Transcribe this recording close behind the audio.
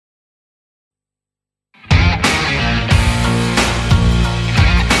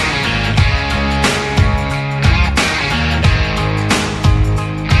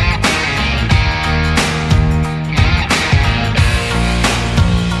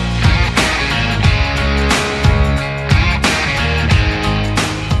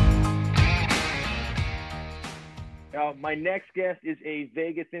My next guest is a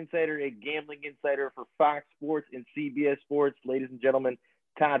Vegas insider, a gambling insider for Fox Sports and CBS Sports. Ladies and gentlemen,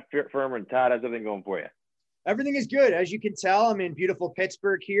 Todd Fuhrman. Todd, how's everything going for you? Everything is good. As you can tell, I'm in beautiful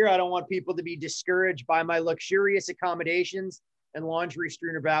Pittsburgh here. I don't want people to be discouraged by my luxurious accommodations and laundry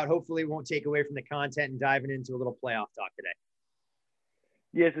strewn about. Hopefully it won't take away from the content and diving into a little playoff talk today.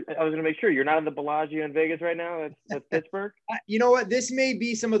 Yes, I was going to make sure you're not in the Bellagio in Vegas right now. That's Pittsburgh. You know what? This may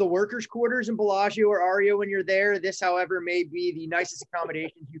be some of the workers' quarters in Bellagio or Aria when you're there. This, however, may be the nicest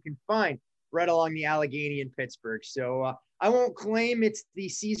accommodations you can find right along the Allegheny in Pittsburgh. So I won't claim it's the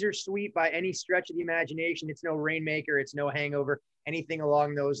Caesar Suite by any stretch of the imagination. It's no Rainmaker. It's no Hangover, anything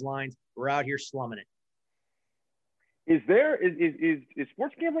along those lines. We're out here slumming it. Is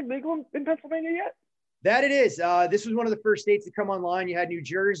sports gambling legal in Pennsylvania yet? That it is. This was one of the first states to come online. You had New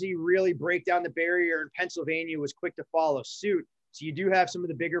Jersey really break down the barrier, and Pennsylvania was quick to follow suit. So you do have some of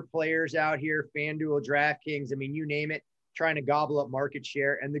the bigger players out here, FanDuel, DraftKings, I mean, you name it, trying to gobble up market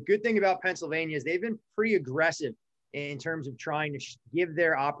share. And the good thing about Pennsylvania is they've been pretty aggressive in terms of trying to give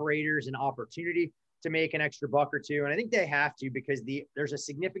their operators an opportunity to make an extra buck or two. And I think they have to, because there's a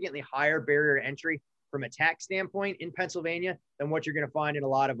significantly higher barrier to entry from a tax standpoint in Pennsylvania than what you're going to find in a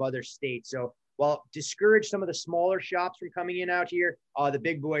lot of other states. So while discourage some of the smaller shops from coming in out here, the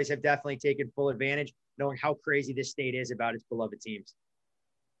big boys have definitely taken full advantage, knowing how crazy this state is about its beloved teams.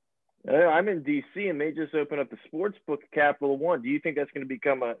 I'm in D.C. and they just opened up the sportsbook Capital One. Do you think that's going to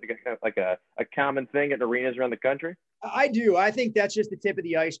become a common thing at arenas around the country? I do. I think that's just the tip of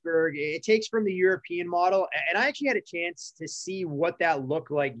the iceberg. It takes from the European model, and I actually had a chance to see what that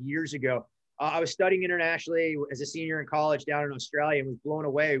looked like years ago. I was studying internationally as a senior in college down in Australia and was blown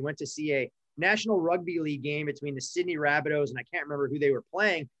away. We went to see a National Rugby League game between the Sydney Rabbitohs and I can't remember who they were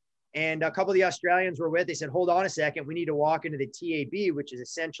playing. And a couple of the Australians were with. They said, hold on a second. We need to walk into the TAB, which is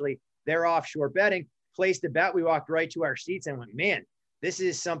essentially their offshore betting, placed a bet. We walked right to our seats and went, man, this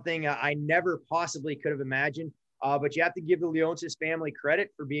is something I never possibly could have imagined. But you have to give the Leonsis family credit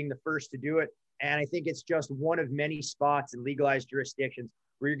for being the first to do it. And I think it's just one of many spots in legalized jurisdictions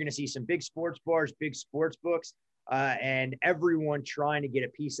where you're going to see some big sports bars, big sports books, and everyone trying to get a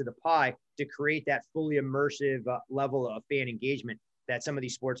piece of the pie to create that fully immersive level of fan engagement that some of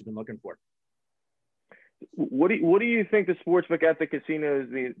these sports have been looking for. What do you think the sportsbook at the casinos,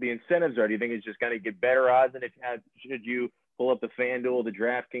 the incentives are? Do you think it's just going to get better odds than should you pull up the FanDuel, the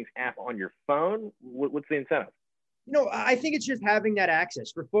DraftKings app on your phone? What's the incentive? You know, I think it's just having that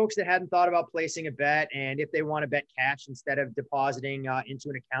access for folks that hadn't thought about placing a bet, and if they want to bet cash instead of depositing into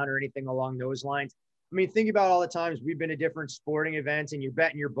an account or anything along those lines. I mean, think about all the times we've been to different sporting events and you're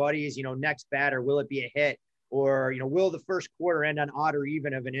betting your buddies, next batter, will it be a hit? Or, will the first quarter end on odd or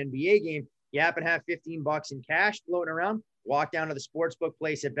even of an NBA game? You happen to have $15 in cash floating around, walk down to the sports book,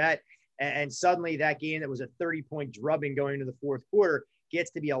 place a bet, and suddenly that game that was a 30-point drubbing going into the fourth quarter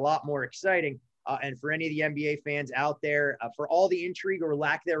gets to be a lot more exciting. And for any of the NBA fans out there, for all the intrigue or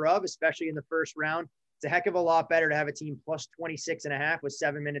lack thereof, especially in the first round, it's a heck of a lot better to have a team plus 26.5 with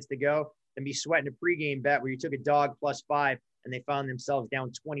 7 minutes to go than be sweating a pregame bet where you took a dog plus 5 and they found themselves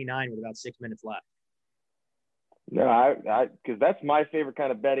down 29 with about 6 minutes left. No, because that's my favorite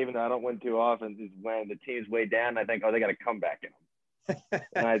kind of bet, even though I don't win too often, is when the team's way down and I think, they got to come back in them.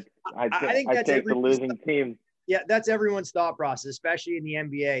 And I think I take the losing team. Yeah, that's everyone's thought process, especially in the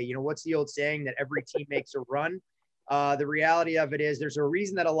NBA. What's the old saying that every team makes a run? The reality of it is there's a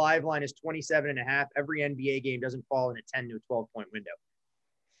reason that a live line is 27.5. Every NBA game doesn't fall in a 10 to 12-point window.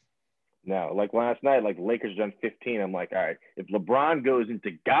 No, like last night, like Lakers done 15. I'm like, all right, if LeBron goes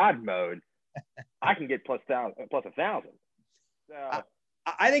into God mode, I can get plus 1,000. So,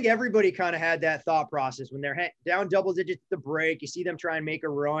 I think everybody kind of had that thought process when they're down double digits at the break. You see them try and make a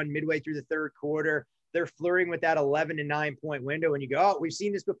run midway through the third quarter. They're flirting with that 11 to 9-point window. And you go, we've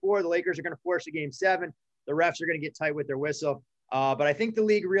seen this before. The Lakers are going to force a game 7. The refs are going to get tight with their whistle. But I think the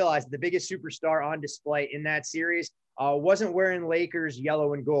league realized that the biggest superstar on display in that series wasn't wearing Lakers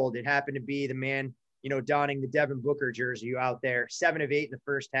yellow and gold. It happened to be the man, donning the Devin Booker jersey out there. 7 of 8 in the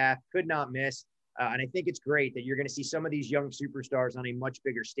first half, could not miss. And I think it's great that you're going to see some of these young superstars on a much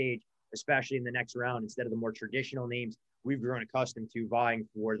bigger stage, especially in the next round, instead of the more traditional names we've grown accustomed to vying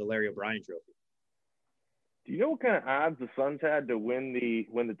for the Larry O'Brien Trophy. Do you know what kind of odds the Suns had to win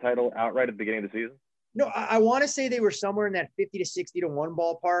the title outright at the beginning of the season? No, I want to say they were somewhere in that 50 to 60 to 1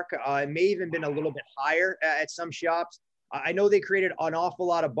 ballpark. It may even been a little bit higher at some shops. I know they created an awful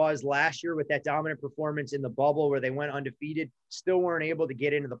lot of buzz last year with that dominant performance in the bubble where they went undefeated, still weren't able to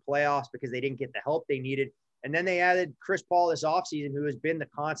get into the playoffs because they didn't get the help they needed. And then they added Chris Paul this offseason, who has been the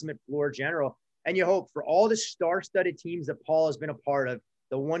consummate floor general. And you hope for all the star-studded teams that Paul has been a part of,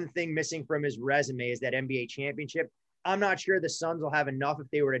 the one thing missing from his resume is that NBA championship. I'm not sure the Suns will have enough if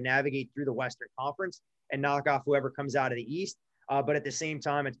they were to navigate through the Western Conference and knock off whoever comes out of the East. But at the same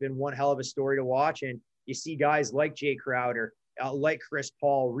time, it's been one hell of a story to watch. And you see guys like Jay Crowder, like Chris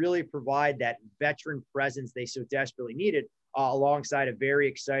Paul, really provide that veteran presence they so desperately needed, alongside a very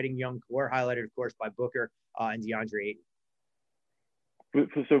exciting young core, highlighted, of course, by Booker and DeAndre Ayton.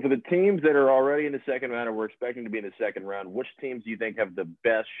 So for the teams that are already in the second round or we're expecting to be in the second round, which teams do you think have the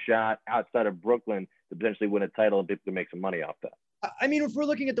best shot outside of Brooklyn to potentially win a title and to make some money off that? I mean, if we're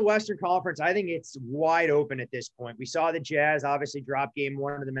looking at the Western Conference, I think it's wide open at this point. We saw the Jazz obviously drop game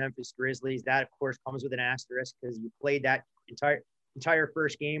one of the Memphis Grizzlies. That, of course, comes with an asterisk because you played that entire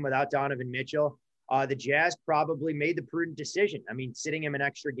first game without Donovan Mitchell. The Jazz probably made the prudent decision. I mean, sitting him an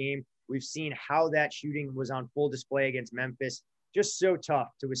extra game, we've seen how that shooting was on full display against Memphis. Just so tough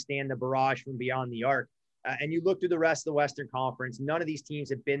to withstand the barrage from beyond the arc. And you look through the rest of the Western Conference, none of these teams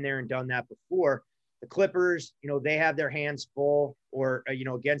have been there and done that before. The Clippers, they have their hands full, or,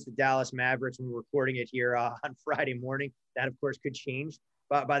 against the Dallas Mavericks when we're recording it here on Friday morning. That, of course, could change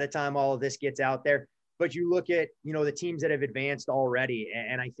by the time all of this gets out there. But you look at, the teams that have advanced already,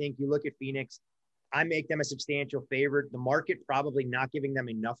 and I think you look at Phoenix, I make them a substantial favorite. The market probably not giving them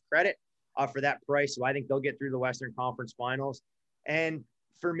enough credit for that price. So I think they'll get through the Western Conference Finals. And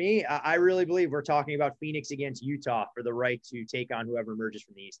for me, I really believe we're talking about Phoenix against Utah for the right to take on whoever emerges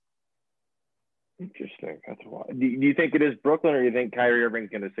from the East. Interesting. That's why. Do you think it is Brooklyn, or do you think Kyrie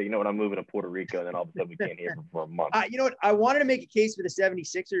Irving's going to say, I'm moving to Puerto Rico, and then all of a sudden we can't hear him for a month? You know what? I wanted to make a case for the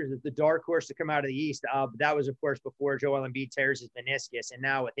 76ers as the dark horse to come out of the East. But that was, of course, before Joel Embiid tears his meniscus. And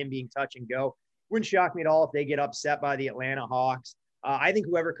now with him being touch and go, wouldn't shock me at all if they get upset by the Atlanta Hawks. I think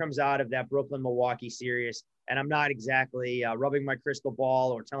whoever comes out of that Brooklyn-Milwaukee series, and I'm not exactly rubbing my crystal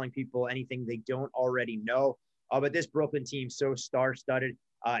ball or telling people anything they don't already know, but this Brooklyn team so star-studded.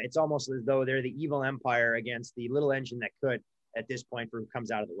 It's almost as though they're the evil empire against the little engine that could at this point for who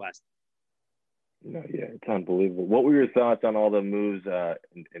comes out of the West. No, yeah, it's unbelievable. What were your thoughts on all the moves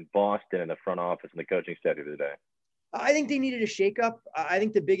in Boston and the front office and the coaching staff today? I think they needed a shakeup. I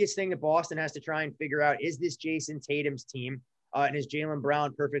think the biggest thing that Boston has to try and figure out is this Jason Tatum's team, and is Jaylen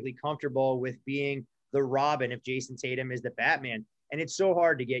Brown perfectly comfortable with being the Robin if Jason Tatum is the Batman? And it's so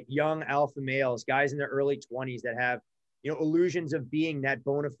hard to get young alpha males, guys in their early 20s that have illusions of being that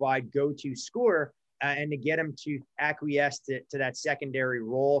bona fide go-to scorer, and to get them to acquiesce to that secondary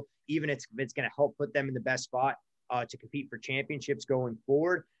role, even if it's going to help put them in the best spot to compete for championships going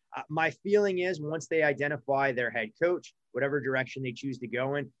forward. My feeling is once they identify their head coach, whatever direction they choose to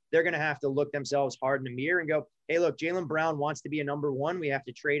go in, they're going to have to look themselves hard in the mirror and go, hey, look, Jaylen Brown wants to be a number one. We have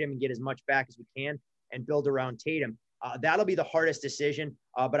to trade him and get as much back as we can and build around Tatum. That'll be the hardest decision,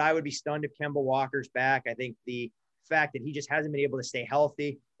 but I would be stunned if Kemba Walker's back. I think the fact that he just hasn't been able to stay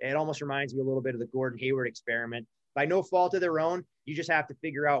healthy, it almost reminds me a little bit of the Gordon Hayward experiment. By no fault of their own, you just have to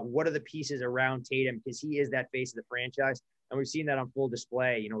figure out what are the pieces around Tatum, because he is that face of the franchise. And we've seen that on full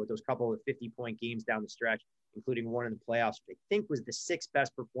display, with those couple of 50-point games down the stretch, including one in the playoffs, which I think was the sixth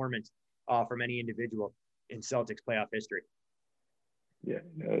best performance from any individual in Celtics playoff history. Yeah,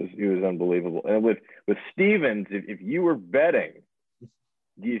 it was unbelievable. And with Stevens, if you were betting,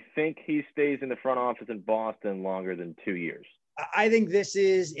 do you think he stays in the front office in Boston longer than 2 years? I think this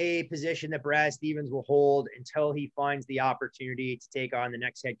is a position that Brad Stevens will hold until he finds the opportunity to take on the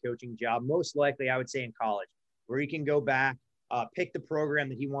next head coaching job. Most likely, I would say in college, where he can go back, pick the program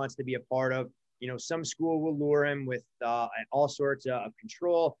that he wants to be a part of. Some school will lure him with all sorts of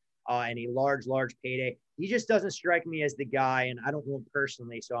control and a large payday. He just doesn't strike me as the guy, and I don't know him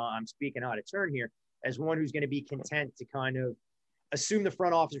personally, so I'm speaking out of turn here, as one who's going to be content to kind of assume the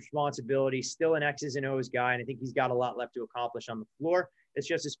front office responsibility, still an X's and O's guy, and I think he's got a lot left to accomplish on the floor. It's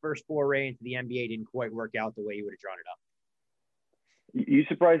just his first foray into the NBA didn't quite work out the way he would have drawn it up. You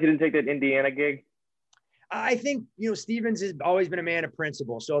surprised he didn't take that Indiana gig? I think, Stevens has always been a man of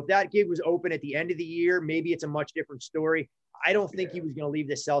principle. So if that gig was open at the end of the year, maybe it's a much different story. I don't think he was going to leave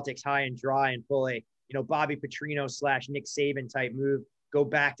the Celtics high and dry and pull a, Bobby Petrino / Nick Saban type move, go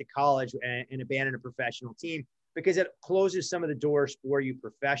back to college and abandon a professional team, because it closes some of the doors for you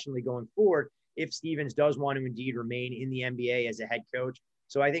professionally going forward if Stevens does want to indeed remain in the NBA as a head coach.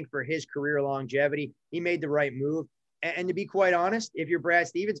 So I think for his career longevity, he made the right move. And to be quite honest, if you're Brad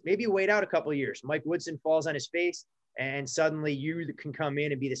Stevens, maybe wait out a couple of years. Mike Woodson falls on his face, and suddenly you can come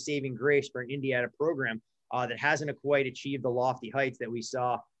in and be the saving grace for an Indiana program that hasn't quite achieved the lofty heights that we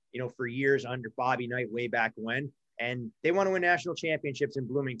saw, for years under Bobby Knight way back when. And they want to win national championships in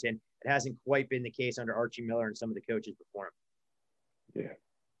Bloomington. It hasn't quite been the case under Archie Miller and some of the coaches before him.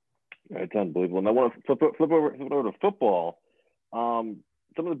 Yeah, it's unbelievable. And I want to flip over to football.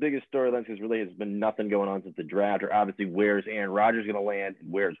 some of the biggest storylines, because really has been nothing going on since the draft, are obviously where's Aaron Rodgers going to land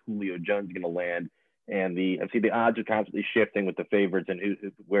and where's Julio Jones going to land. And I see the odds are constantly shifting with the favorites and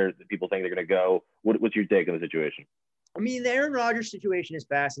where the people think they're going to go. What's your take on the situation? I mean, the Aaron Rodgers situation is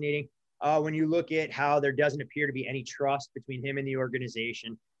fascinating. When you look at how there doesn't appear to be any trust between him and the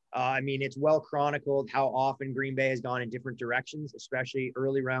organization. I mean, it's well chronicled how often Green Bay has gone in different directions, especially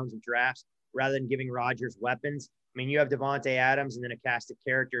early rounds of drafts, rather than giving Rodgers weapons. I mean, you have Devontae Adams and then a cast of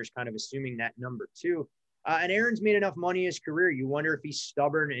characters kind of assuming that number two. And Aaron's made enough money in his career. You wonder if he's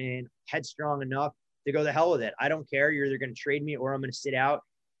stubborn and headstrong enough to go the hell with it. I don't care. You're either going to trade me or I'm going to sit out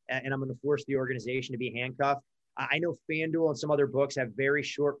and I'm going to force the organization to be handcuffed. I know FanDuel and some other books have very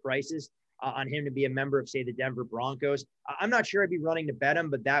short prices on him to be a member of, say, the Denver Broncos. I'm not sure I'd be running to bet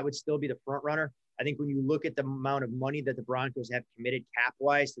him, but that would still be the front runner. I think when you look at the amount of money that the Broncos have committed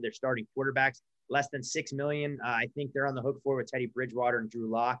cap-wise to their starting quarterbacks, less than $6 million, I think they're on the hook for with Teddy Bridgewater and Drew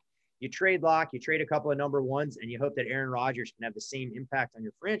Lock. You trade Lock, you trade a couple of number ones, and you hope that Aaron Rodgers can have the same impact on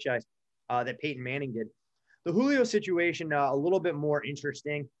your franchise that Peyton Manning did. The Julio situation, a little bit more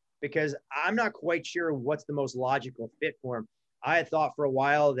interesting because I'm not quite sure what's the most logical fit for him. I had thought for a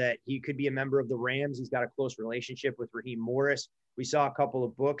while that he could be a member of the Rams. He's got a close relationship with Raheem Morris. We saw a couple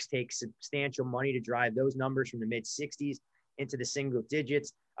of books take substantial money to drive those numbers from the mid-60s into the single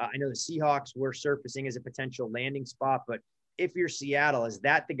digits. I know the Seahawks were surfacing as a potential landing spot, but if you're Seattle, is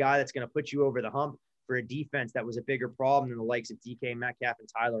that the guy that's going to put you over the hump for a defense that was a bigger problem than the likes of DK Metcalf and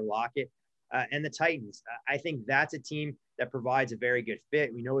Tyler Lockett? And the Titans, I think that's a team that provides a very good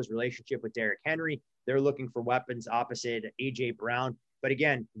fit. We know his relationship with Derrick Henry. They're looking for weapons opposite A.J. Brown. But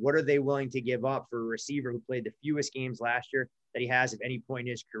again, what are they willing to give up for a receiver who played the fewest games last year that he has at any point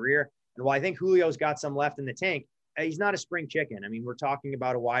in his career? And while I think Julio's got some left in the tank, he's not a spring chicken. I mean, we're talking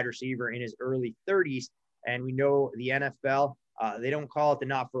about a wide receiver in his early 30s, and we know the NFL, they don't call it the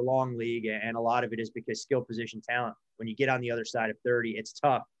not-for-long league, and a lot of it is because skill position talent, when you get on the other side of 30, it's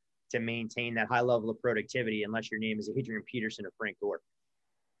tough to maintain that high level of productivity unless your name is Adrian Peterson or Frank Gore.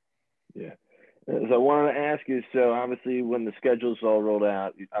 Yeah. So I wanted to ask you, so obviously when the schedule's all rolled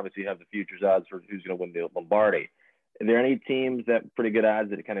out, you obviously have the futures odds for who's going to win the Lombardi. Are there any teams that pretty good odds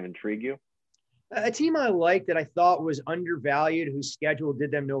that kind of intrigue you? A team I liked that I thought was undervalued, whose schedule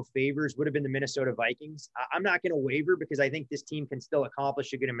did them no favors, would have been the Minnesota Vikings. I'm not going to waver because I think this team can still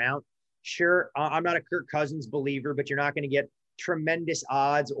accomplish a good amount. Sure, I'm not a Kirk Cousins believer, but you're not going to get tremendous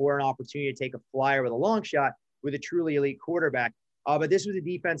odds or an opportunity to take a flyer with a long shot with a truly elite quarterback. But this was a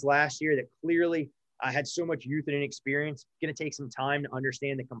defense last year that clearly had so much youth and inexperience. It's going to take some time to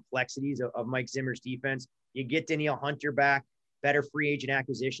understand the complexities of Mike Zimmer's defense. You get Danielle Hunter back, better free agent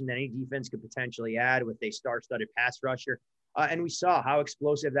acquisition than any defense could potentially add with a star-studded pass rusher. And we saw how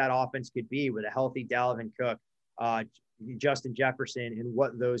explosive that offense could be with a healthy Dalvin Cook, Justin Jefferson, and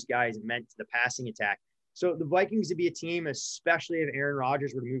what those guys meant to the passing attack. So the Vikings to be a team, especially if Aaron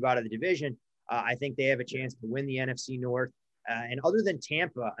Rodgers were to move out of the division, I think they have a chance to win the NFC North. And other than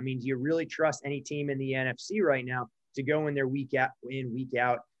Tampa, I mean, do you really trust any team in the NFC right now to go in there week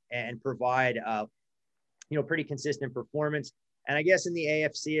out and provide, pretty consistent performance? And I guess in the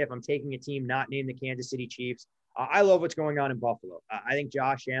AFC, if I'm taking a team not named the Kansas City Chiefs, I love what's going on in Buffalo. I think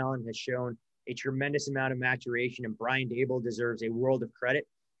Josh Allen has shown a tremendous amount of maturation, and Brian Daboll deserves a world of credit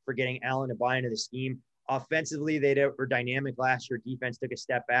for getting Allen to buy into the scheme. Offensively, they were dynamic last year. Defense took a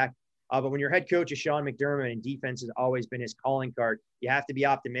step back. But when your head coach is Sean McDermott and defense has always been his calling card, you have to be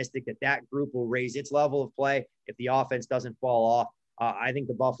optimistic that that group will raise its level of play if the offense doesn't fall off. I think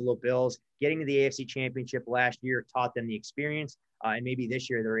the Buffalo Bills getting to the AFC Championship last year taught them the experience, and maybe this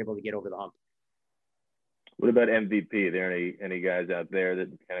year they're able to get over the hump. What about MVP? Are there any guys out there that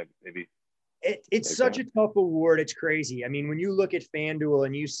kind of maybe – It's such a tough award. It's crazy. I mean, when you look at FanDuel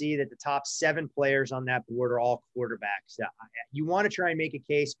and you see that the top 7 players on that board are all quarterbacks, you want to try and make a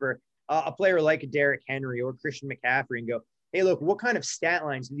case for a player like a Derrick Henry or Christian McCaffrey and go, hey, look, what kind of stat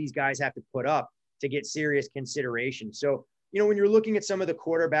lines do these guys have to put up to get serious consideration? So, when you're looking at some of the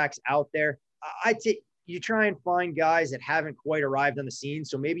quarterbacks out there, you try and find guys that haven't quite arrived on the scene.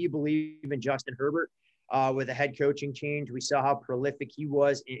 So maybe you believe in Justin Herbert. With a head coaching change, we saw how prolific he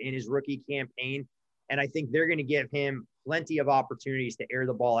was in his rookie campaign. And I think they're going to give him plenty of opportunities to air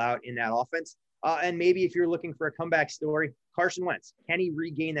the ball out in that offense. And maybe if you're looking for a comeback story, Carson Wentz, can he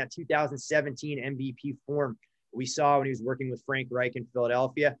regain that 2017 MVP form we saw when he was working with Frank Reich in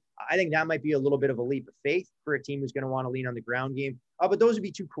Philadelphia? I think that might be a little bit of a leap of faith for a team who's going to want to lean on the ground game. But those would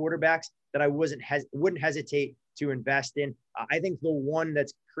be 2 quarterbacks that I wouldn't hesitate to invest in. I think the one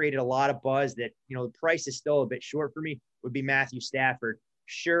that's created a lot of buzz that, the price is still a bit short for me would be Matthew Stafford.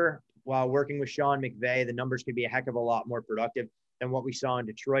 Sure, while working with Sean McVay, the numbers could be a heck of a lot more productive. than what we saw in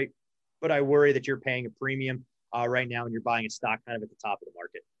Detroit. But I worry that you're paying a premium right now and you're buying a stock kind of at the top of the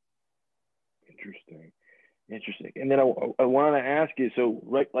market. Interesting. And then I wanted to ask you, so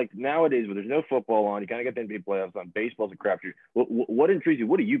right, like nowadays where there's no football on, you kind of get the NBA playoffs on, baseball's a crapshoot. What intrigues you?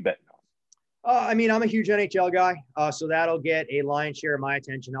 What are you betting on? I mean, I'm a huge NHL guy, so that'll get a lion's share of my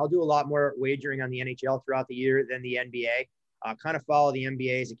attention. I'll do a lot more wagering on the NHL throughout the year than the NBA. Kind of follow the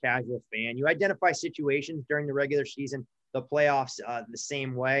NBA as a casual fan. You identify situations during the regular season, the playoffs the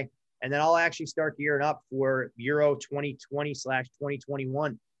same way. And then I'll actually start gearing up for Euro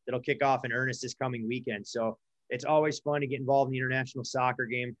 2020/2021 that'll kick off in earnest this coming weekend. So it's always fun to get involved in the international soccer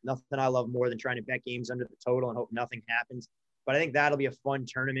game. Nothing I love more than trying to bet games under the total and hope nothing happens. But I think that'll be a fun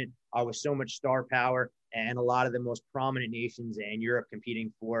tournament with so much star power and a lot of the most prominent nations in Europe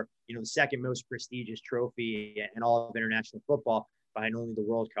competing for, the second most prestigious trophy in all of international football behind only the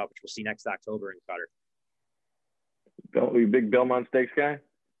World Cup, which we'll see next October in Qatar. Are you a big Belmont Stakes guy?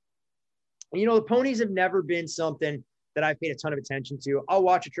 The ponies have never been something that I've paid a ton of attention to. I'll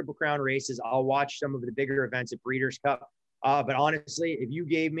watch a Triple Crown races. I'll watch some of the bigger events at Breeders' Cup. But honestly, if you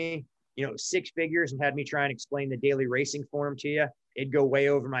gave me, 6 figures and had me try and explain the daily racing form to you, it'd go way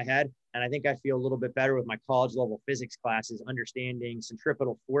over my head. And I think I'd feel a little bit better with my college level physics classes, understanding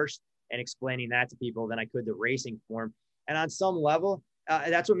centripetal force and explaining that to people than I could the racing form. And on some level,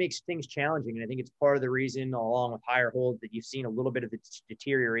 that's what makes things challenging. And I think it's part of the reason, along with higher hold, that you've seen a little bit of the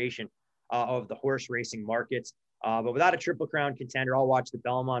deterioration of the horse racing markets. But without a Triple Crown contender, I'll watch the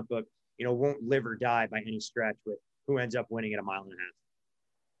Belmont, but, won't live or die by any stretch with who ends up winning at a mile and a half.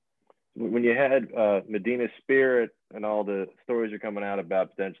 When you had Medina Spirit and all the stories are coming out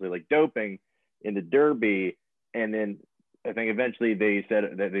about potentially like doping in the Derby, and then I think eventually they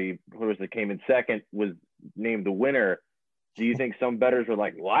said that the horse that came in second was named the winner. Do you think some bettors were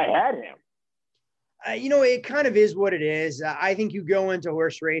like, well, I had him? It kind of is what it is. I think you go into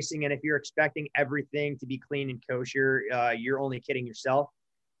horse racing, and if you're expecting everything to be clean and kosher, you're only kidding yourself.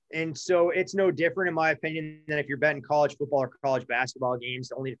 And so it's no different, in my opinion, than if you're betting college football or college basketball games,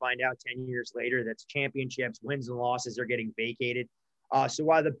 only to find out 10 years later that championships, wins and losses are getting vacated. So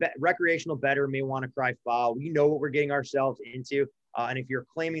while the recreational bettor may want to cry foul, we know what we're getting ourselves into. And if you're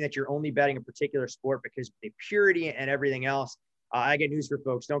claiming that you're only betting a particular sport because of the purity and everything else, I get news for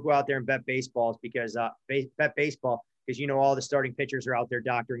folks. Don't go out there and bet baseball because all the starting pitchers are out there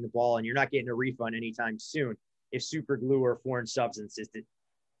doctoring the ball, and you're not getting a refund anytime soon if super glue or foreign substance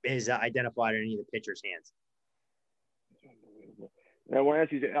is identified in any of the pitcher's hands. And I want to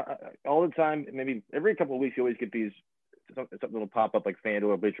ask you, all the time, maybe every couple of weeks, you always get these, something will pop up like FanDuel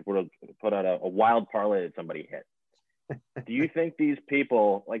or Bleacher Report will put out a wild parlay that somebody hit. Do you think these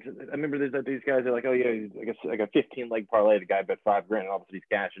people, like, I remember there's these guys are like, oh yeah, I guess like a 15-leg parlay, the guy bet $5,000 and obviously he's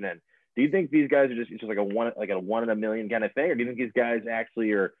cashing in. Do you think these guys are just like a one in a million kind of thing, or do you think these guys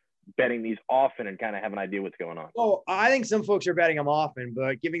actually are betting these often and kind of have an idea what's going on? Oh, I think some folks are betting them often,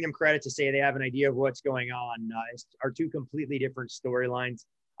 but giving them credit to say they have an idea of what's going on are two completely different storylines.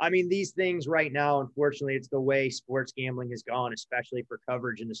 I mean, these things right now, unfortunately, it's the way sports gambling has gone, especially for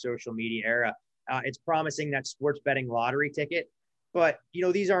coverage in the social media era. It's promising that sports betting lottery ticket, but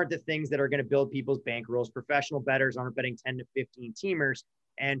these aren't the things that are going to build people's bankrolls. Professional bettors aren't betting 10 to 15 teamers.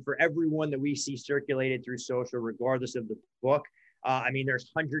 And for everyone that we see circulated through social, regardless of the book, there's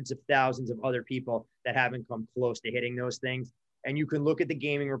hundreds of thousands of other people that haven't come close to hitting those things. And you can look at the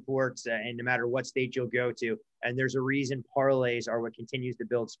gaming reports and no matter what state you'll go to, and there's a reason parlays are what continues to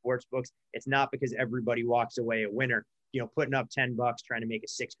build sports books. It's not because everybody walks away a winner, putting up $10 trying to make a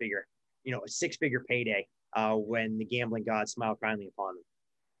six-figure payday when the gambling gods smile kindly upon them.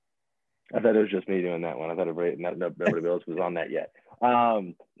 I thought it was just me doing that one. I thought nobody else was on that yet.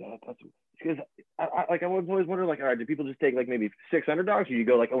 Because I always wonder, like, all right, do people just take like maybe 6 underdogs, or you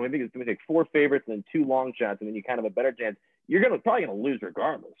go like, oh, maybe it's going to take 4 favorites and then 2 long shots, and then you kind of have a better chance. You're probably going to lose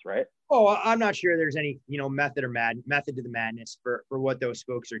regardless, right? Oh, I'm not sure there's any method to the madness for what those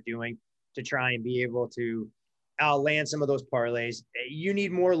folks are doing to try and be able to land some of those parlays. You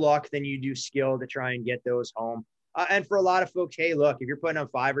need more luck than you do skill to try and get those home. And for a lot of folks, hey, look, if you're putting on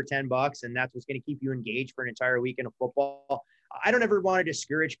 $5 or $10 and that's what's going to keep you engaged for an entire weekend of football, I don't ever want to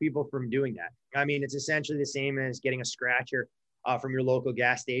discourage people from doing that. I mean, it's essentially the same as getting a scratcher from your local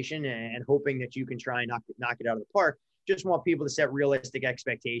gas station and hoping that you can try and knock it out of the park. Just want people to set realistic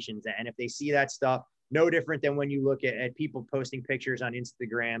expectations. And if they see that stuff, no different than when you look at people posting pictures on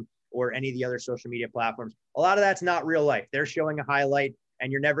Instagram or any of the other social media platforms. A lot of that's not real life. They're showing a highlight,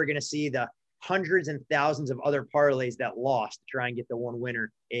 and you're never going to see the hundreds and thousands of other parlays that lost to try and get the one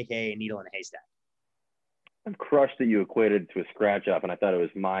winner, aka needle in a haystack. I'm crushed that you equated to a scratch off, and I thought it was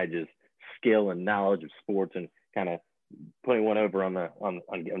my just skill and knowledge of sports and kind of putting one over on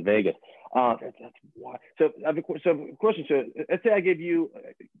Vegas. That's why. So I have a question. So let's say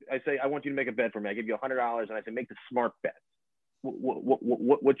I say I want you to make a bet for me. I give you $100, and I say make the smart bet.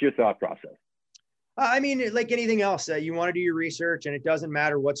 What's your thought process? I mean, like anything else, you want to do your research, and it doesn't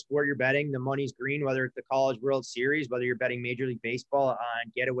matter what sport you're betting. The money's green, whether it's the College World Series, whether you're betting Major League Baseball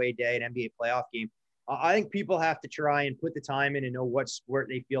on getaway day, an NBA playoff game. I think people have to try and put the time in and know what sport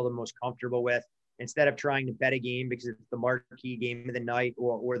they feel the most comfortable with instead of trying to bet a game because it's the marquee game of the night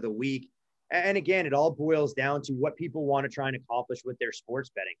or the week. And again, it all boils down to what people want to try and accomplish with their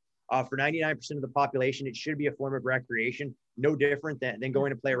sports betting. For 99% of the population, it should be a form of recreation, no different than going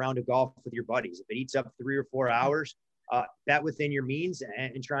to play a round of golf with your buddies. If it eats up 3 or 4 hours, bet within your means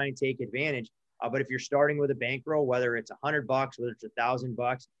and try and take advantage. But if you're starting with a bankroll, whether it's $100, whether it's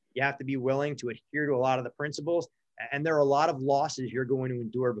 $1,000, you have to be willing to adhere to a lot of the principles. And there are a lot of losses you're going to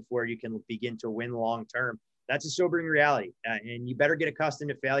endure before you can begin to win long term. That's a sobering reality. And you better get accustomed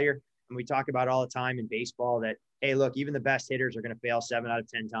to failure. And we talk about all the time in baseball that, hey, look, even the best hitters are going to fail 7 out of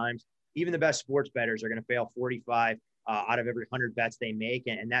 10 times. Even the best sports bettors are going to fail 45 out of every 100 bets they make.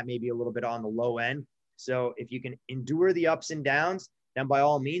 And that may be a little bit on the low end. So if you can endure the ups and downs, then by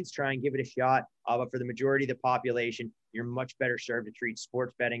all means, try and give it a shot. But for the majority of the population, you're much better served to treat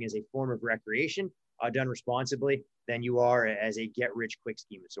sports betting as a form of recreation done responsibly than you are as a get-rich-quick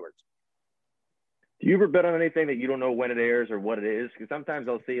scheme of sorts. Do you ever bet on anything that you don't know when it airs or what it is? Because sometimes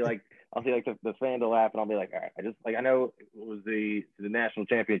I'll see the FanDuel app and I'll be like, all right, I know it was the national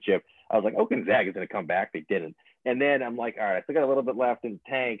championship. I was like, oh, Gonzaga's going to come back. They didn't. And then I'm like, all right, I still got a little bit left in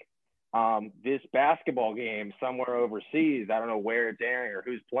the tank. This basketball game somewhere overseas, I don't know where it's airing or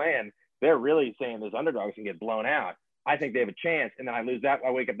who's playing. They're really saying those underdogs can get blown out. I think they have a chance. And then I lose that. I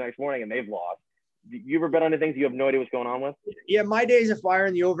wake up next morning and they've lost. You ever bet on things you have no idea what's going on with? Yeah, my days of fire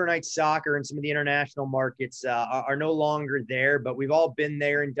in the overnight soccer and some of the international markets are no longer there, but we've all been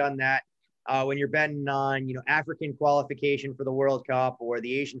there and done that. When you're betting on, African qualification for the World Cup or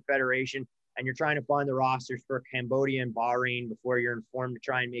the Asian Federation, and you're trying to find the rosters for Cambodia and Bahrain before you're informed to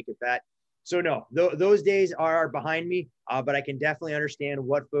try and make a bet. So no, those days are behind me, but I can definitely understand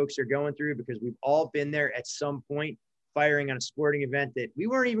what folks are going through because we've all been there at some point, firing on a sporting event that we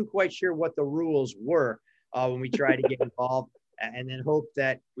weren't even quite sure what the rules were when we tried to get involved and then hoped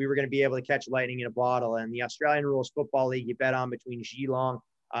that we were going to be able to catch lightning in a bottle. And the Australian Rules Football League you bet on between Geelong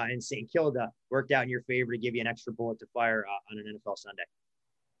and St. Kilda worked out in your favor to give you an extra bullet to fire on an NFL Sunday.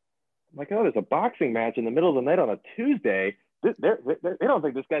 I'm like, oh, there's a boxing match in the middle of the night on a Tuesday. They don't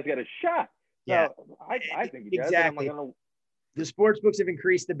think this guy's got a shot. Yeah, so I think he does. Exactly. The sports books have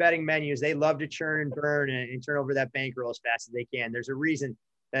increased the betting menus. They love to churn and burn and turn over that bankroll as fast as they can. There's a reason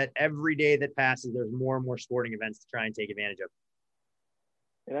that every day that passes, there's more and more sporting events to try and take advantage of.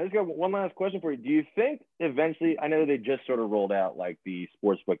 And I just got one last question for you. Do you think eventually, I know they just sort of rolled out like the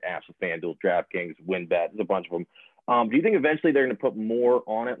sportsbook apps of FanDuel, DraftKings, WynnBET, there's a bunch of them. Do you think eventually they're going to put more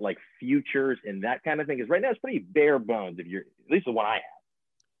on it, like futures and that kind of thing? Because right now it's pretty bare bones, at least the one I have.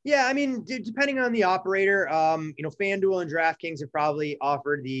 Yeah, I mean, depending on the operator, FanDuel and DraftKings have probably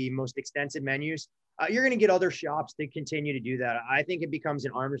offered the most extensive menus. You're going to get other shops that continue to do that. I think it becomes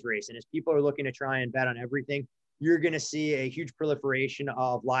an arms race. And as people are looking to try and bet on everything, you're going to see a huge proliferation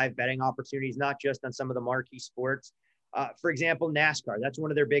of live betting opportunities, not just on some of the marquee sports. For example, NASCAR, that's one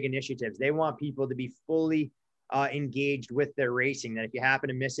of their big initiatives. They want people to be fully engaged with their racing, that if you happen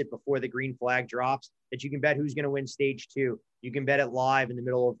to miss it before the green flag drops, that you can bet who's going to win stage 2. You can bet it live in the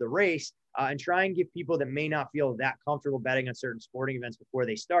middle of the race and try and give people that may not feel that comfortable betting on certain sporting events before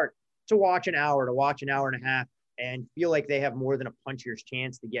they start to watch an hour and a half and feel like they have more than a puncher's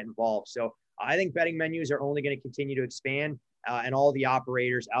chance to get involved. So I think betting menus are only going to continue to expand and all the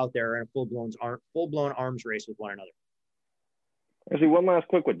operators out there are in a full-blown arms race with one another. Actually, one last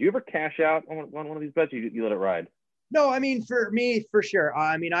quick one. Do you ever cash out on one of these bets? You let it ride? No, I mean, for me, for sure.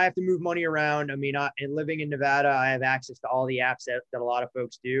 I mean, I have to move money around. I mean, and living in Nevada, I have access to all the apps that a lot of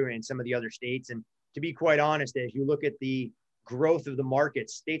folks do in some of the other states. And to be quite honest, as you look at the growth of the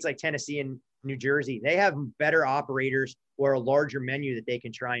markets, states like Tennessee and New Jersey, they have better operators or a larger menu that they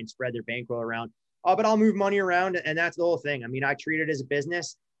can try and spread their bankroll around. But I'll move money around, and that's the whole thing. I mean, I treat it as a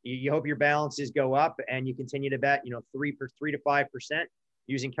business. You hope your balances go up and you continue to bet, 3 to 5%.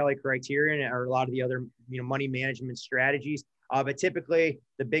 Using Kelly criterion or a lot of the other, money management strategies. But typically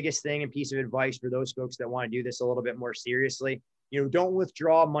the biggest thing and piece of advice for those folks that want to do this a little bit more seriously, don't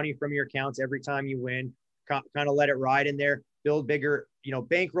withdraw money from your accounts every time you win, kind of let it ride in there, build bigger,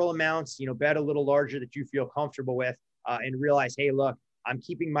 bankroll amounts, bet a little larger that you feel comfortable with and realize, hey, look, I'm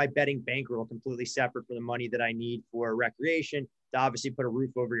keeping my betting bankroll completely separate from the money that I need for recreation to obviously put a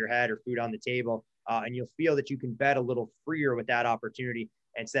roof over your head or food on the table. and you'll feel that you can bet a little freer with that opportunity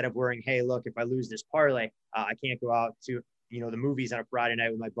instead of worrying, hey, look, if I lose this parlay, I can't go out to, the movies on a Friday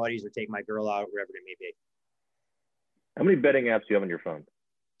night with my buddies or take my girl out, wherever it may be. How many betting apps do you have on your phone?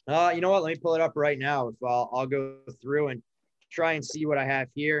 You know what? Let me pull it up right now. If I'll go through and try and see what I have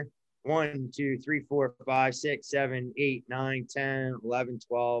here. 1, 2, 3, 4, 5, 6, 7, 8, 9, 10, 11,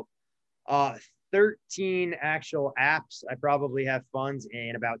 12, 13 actual apps. I probably have funds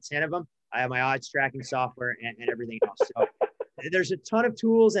in about 10 of them. I have my odds tracking software and everything else. So there's a ton of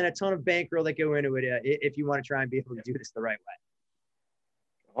tools and a ton of bankroll that go into it if you want to try and be able to do this the right way.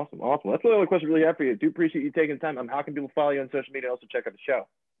 Awesome. That's the only question I really have for you. I do appreciate you taking the time. How can people follow you on social media and also check out the show?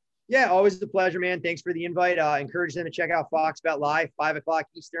 Yeah, always a pleasure, man. Thanks for the invite. Encourage them to check out Fox Bet Live, 5 o'clock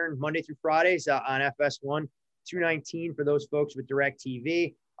Eastern, Monday through Fridays on FS1, 219 for those folks with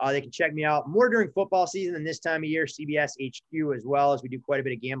DirecTV. They can check me out more during football season than this time of year, CBS HQ, as well as we do quite a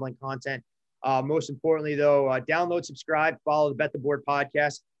bit of gambling content. Most importantly, though, download, subscribe, follow the Bet the Board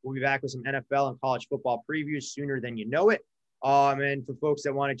podcast. We'll be back with some NFL and college football previews sooner than you know it. And for folks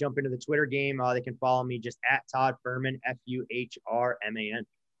that want to jump into the Twitter game, they can follow me just at Todd Fuhrman, Fuhrman.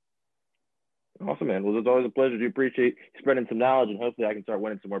 Awesome, man. Well, it's always a pleasure. Do appreciate spreading some knowledge, and hopefully I can start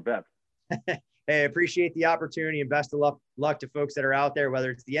winning some more bets. Hey, appreciate the opportunity, and best of luck to folks that are out there, whether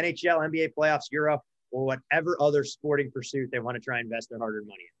it's the NHL, NBA playoffs, Euro, or whatever other sporting pursuit they want to try and invest their hard-earned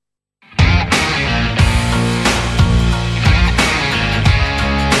money in.